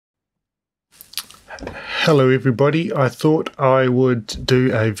Hello everybody, I thought I would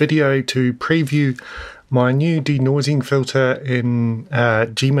do a video to preview my new denoising filter in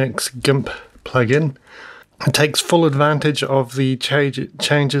GMIC GIMP plugin. It takes full advantage of the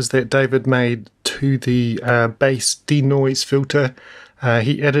changes that David made to the base denoise filter.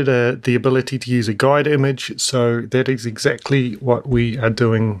 He added the ability to use a guide image, so that is exactly what we are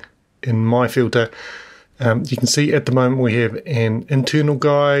doing in my filter. You can see at the moment we have an internal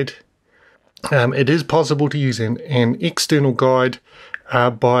guide. It is possible to use an external guide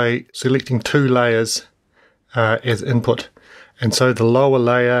by selecting two layers as input, and so the lower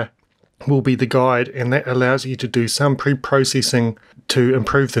layer will be the guide, and that allows you to do some pre-processing to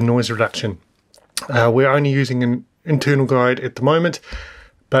improve the noise reduction. We're only using an internal guide at the moment,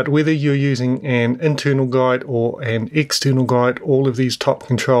 but whether you're using an internal guide or an external guide, all of these top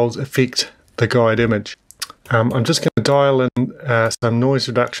controls affect the guide image. I'm just going to dial in some noise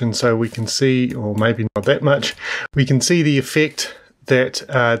reduction so we can see, or maybe not that much, we can see the effect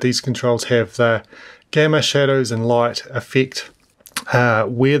that these controls have. The gamma, shadows and light affect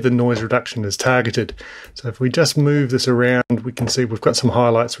where the noise reduction is targeted. So if we just move this around, we can see we've got some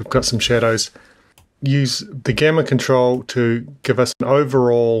highlights, we've got some shadows. Use the gamma control to give us an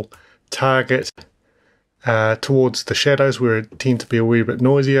overall target towards the shadows, where it tend to be a wee bit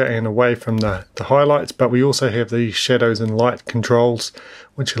noisier, and away from the highlights. But we also have the shadows and light controls,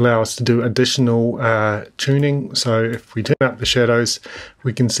 which allow us to do additional tuning. So if we turn up the shadows,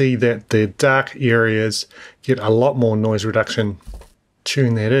 we can see that the dark areas get a lot more noise reduction.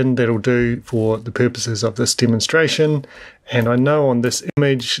 Tune that in, that'll do for the purposes of this demonstration. And I know on this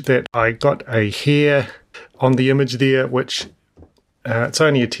image that I got a hair on the image there, which it's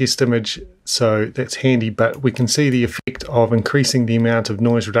only a test image, so that's handy, but we can see the effect of increasing the amount of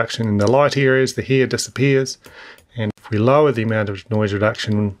noise reduction in the light areas. The hair disappears, and if we lower the amount of noise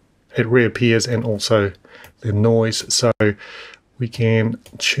reduction, it reappears, and also the noise. So we can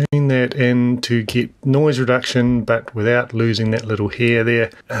tune that in to get noise reduction, but without losing that little hair there.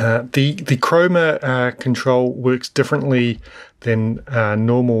 The chroma control works differently than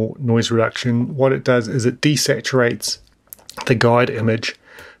normal noise reduction. What it does is it desaturates the guide image.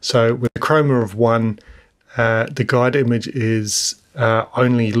 So with a chroma of 1, the guide image is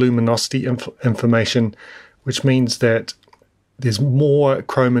only luminosity information, which means that there's more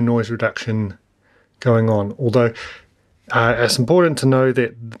chroma noise reduction going on. Although it's important to know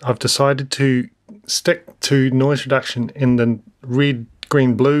that I've decided to stick to noise reduction in the red,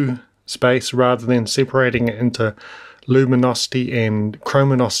 green, blue space rather than separating it into luminosity and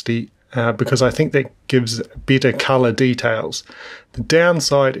chrominosity, because I think that gives better color details. The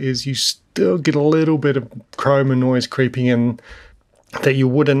downside is you still get a little bit of chroma noise creeping in that you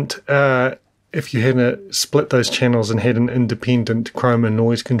wouldn't if you hadn't split those channels and had an independent chroma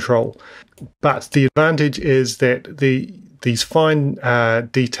noise control. But the advantage is that these fine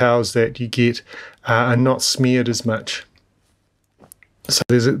details that you get are not smeared as much. So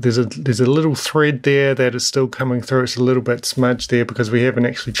there's a little thread there that is still coming through. It's a little bit smudged there because we haven't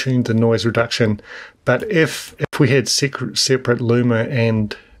actually tuned the noise reduction. But if we had separate luma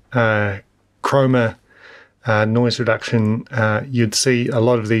and chroma noise reduction, you'd see a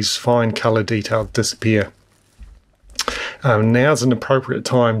lot of these fine color details disappear. Now's an appropriate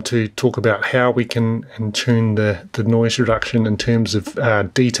time to talk about how we can tune the noise reduction in terms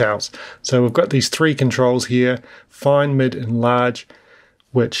of details. So we've got these 3 controls here: fine, mid and large,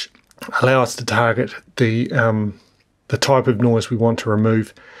 which allow us to target the type of noise we want to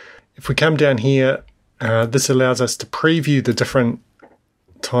remove. If we come down here, this allows us to preview the different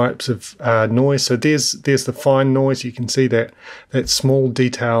types of noise. So there's the fine noise. You can see that small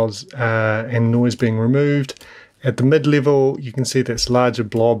details and noise being removed. At the mid level, you can see that's larger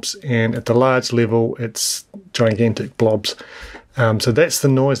blobs, and at the large level, it's gigantic blobs. So that's the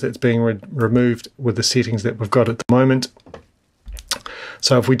noise that's being removed with the settings that we've got at the moment.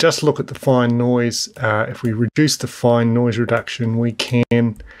 So if we just look at the fine noise, if we reduce the fine noise reduction, we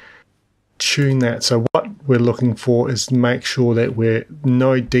can tune that. So what we're looking for is make sure that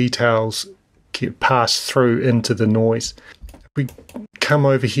no details get passed through into the noise. If we come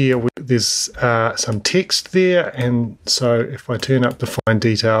over here, there's some text there, and so if I turn up the fine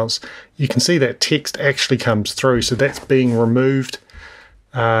details, you can see that text actually comes through. So that's being removed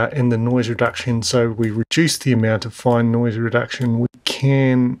in the noise reduction. So we reduce the amount of fine noise reduction, we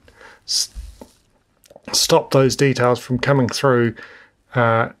can stop those details from coming through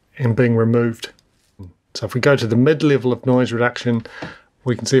and being removed. So if we go to the mid level of noise reduction,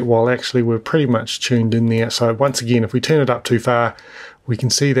 we can see it, well, actually we're pretty much tuned in there. So once again, if we turn it up too far, we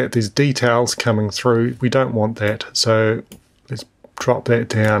can see that there's details coming through. We don't want that, so let's drop that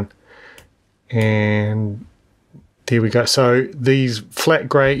down and there we go. So these flat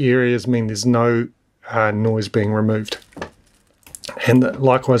grey areas mean there's no noise being removed. And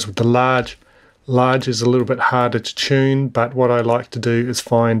likewise with the large is a little bit harder to tune, but what I like to do is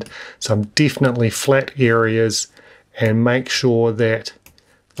find some definitely flat areas and make sure that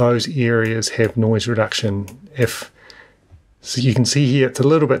those areas have noise reduction. So you can see here it's a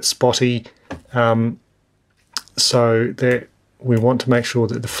little bit spotty, so that we want to make sure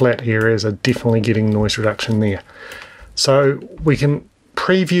that the flat areas are definitely getting noise reduction there. So we can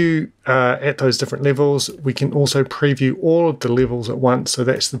preview at those different levels. We can also preview all of the levels at once, so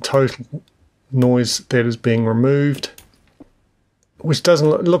that's the total noise that is being removed, which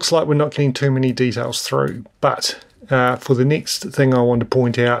looks like we're not getting too many details through. But for the next thing I want to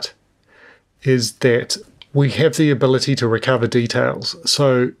point out is that we have the ability to recover details.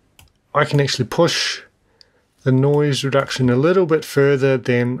 So I can actually push the noise reduction a little bit further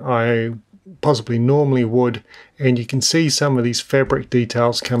than I possibly normally would, and you can see some of these fabric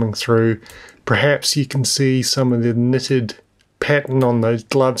details coming through. Perhaps you can see some of the knitted pattern on those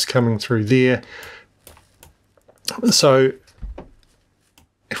gloves coming through there. So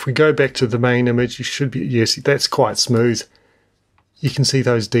if we go back to the main image, you should be, yes, that's quite smooth. You can see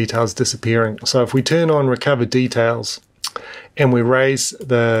those details disappearing. So if we turn on recover details and we raise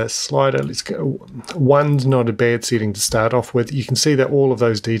the slider, let's go, 1's not a bad setting to start off with. You can see that all of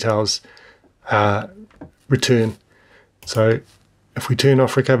those details return. So if we turn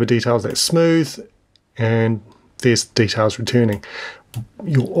off recover details, that's smooth, and there's details returning.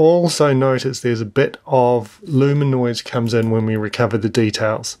 You'll also notice there's a bit of lumen noise comes in when we recover the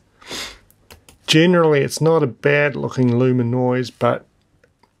details. Generally it's not a bad looking lumen noise, but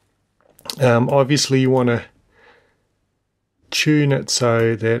obviously you want to tune it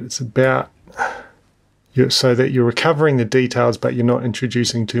so that it's about so that you're recovering the details but you're not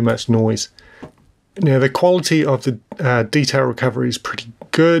introducing too much noise. Now the quality of the detail recovery is pretty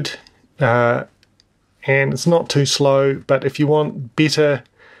good, and it's not too slow, but if you want better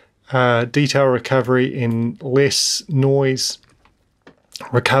detail recovery and less noise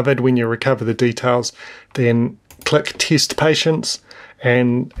recovered when you recover the details, then click test patience,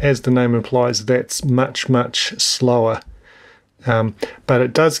 and as the name implies, that's much slower. But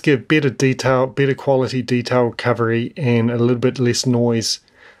it does give better quality detail recovery and a little bit less noise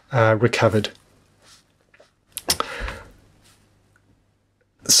recovered.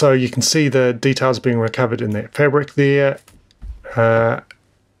 So you can see the details being recovered in that fabric there.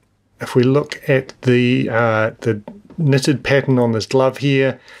 If we look at the knitted pattern on this glove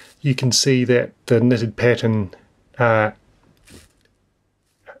here, you can see that the knitted pattern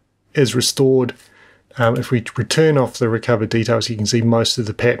is restored. If we return off the recovered details, you can see most of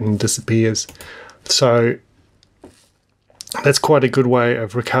the pattern disappears. So that's quite a good way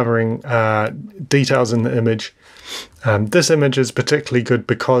of recovering details in the image. This image is particularly good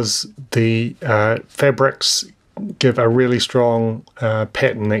because the fabrics give a really strong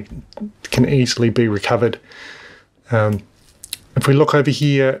pattern that can easily be recovered. If we look over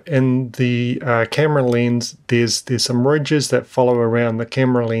here in the camera lens, there's some ridges that follow around the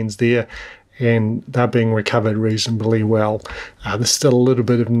camera lens there, and they're being recovered reasonably well. There's still a little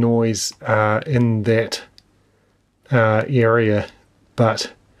bit of noise in that area,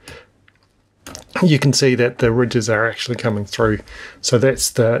 but you can see that the ridges are actually coming through. So that's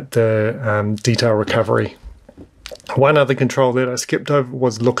the detail recovery. One other control that I skipped over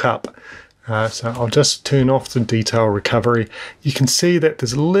was look up. So I'll just turn off the detail recovery. You can see that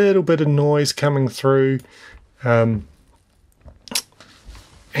there's a little bit of noise coming through, and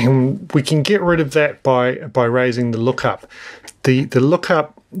we can get rid of that by raising the lookup. The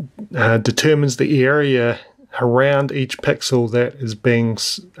lookup determines the area around each pixel that is being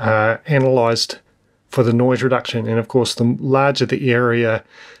analyzed for the noise reduction, and of course the larger the area,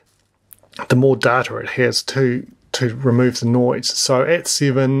 the more data it has to remove the noise. So at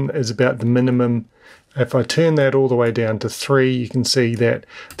 7 is about the minimum. If I turn that all the way down to 3, you can see that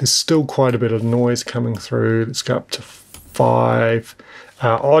there's still quite a bit of noise coming through. Let's go up to 5.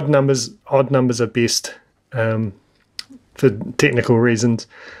 Odd numbers are best for technical reasons.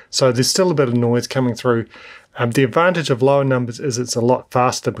 So there's still a bit of noise coming through. The advantage of lower numbers is it's a lot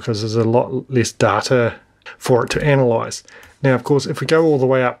faster because there's a lot less data for it to analyze. Now, of course, if we go all the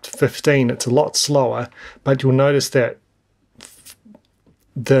way up to 15, it's a lot slower, but you'll notice that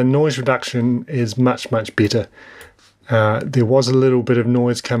the noise reduction is much better. There was a little bit of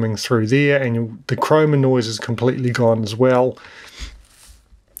noise coming through there, and the chroma noise is completely gone as well.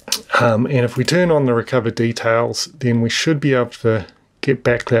 And if we turn on the recover details, then we should be able to get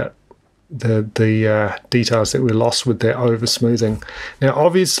back the details that we lost with that over smoothing. Now,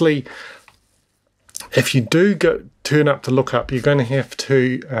 obviously, If you do turn up the lookup, you're going to have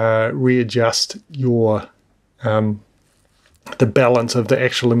to readjust your the balance of the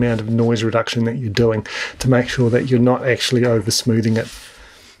actual amount of noise reduction that you're doing to make sure that you're not actually over smoothing it.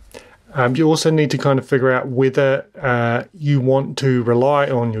 You also need to kind of figure out whether you want to rely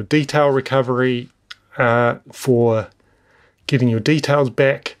on your detail recovery for getting your details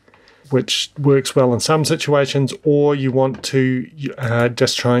back, which works well in some situations, or you want to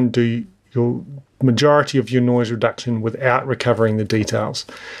just try and do your majority of your noise reduction without recovering the details,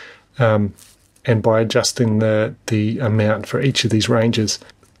 and by adjusting the amount for each of these ranges.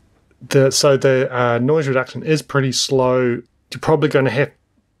 So the noise reduction is pretty slow. You're probably going to have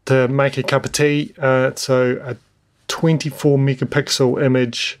to make a cup of tea. So a 24 megapixel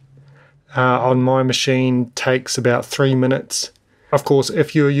image on my machine takes about 3 minutes. Of course,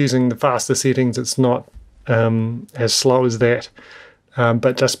 if you're using the faster settings, it's not as slow as that.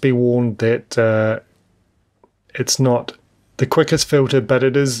 But just be warned that it's not the quickest filter, but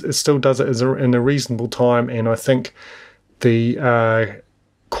it still does it in a reasonable time, and I think the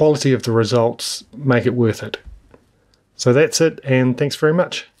quality of the results make it worth it. So that's it, and thanks very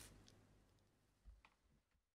much.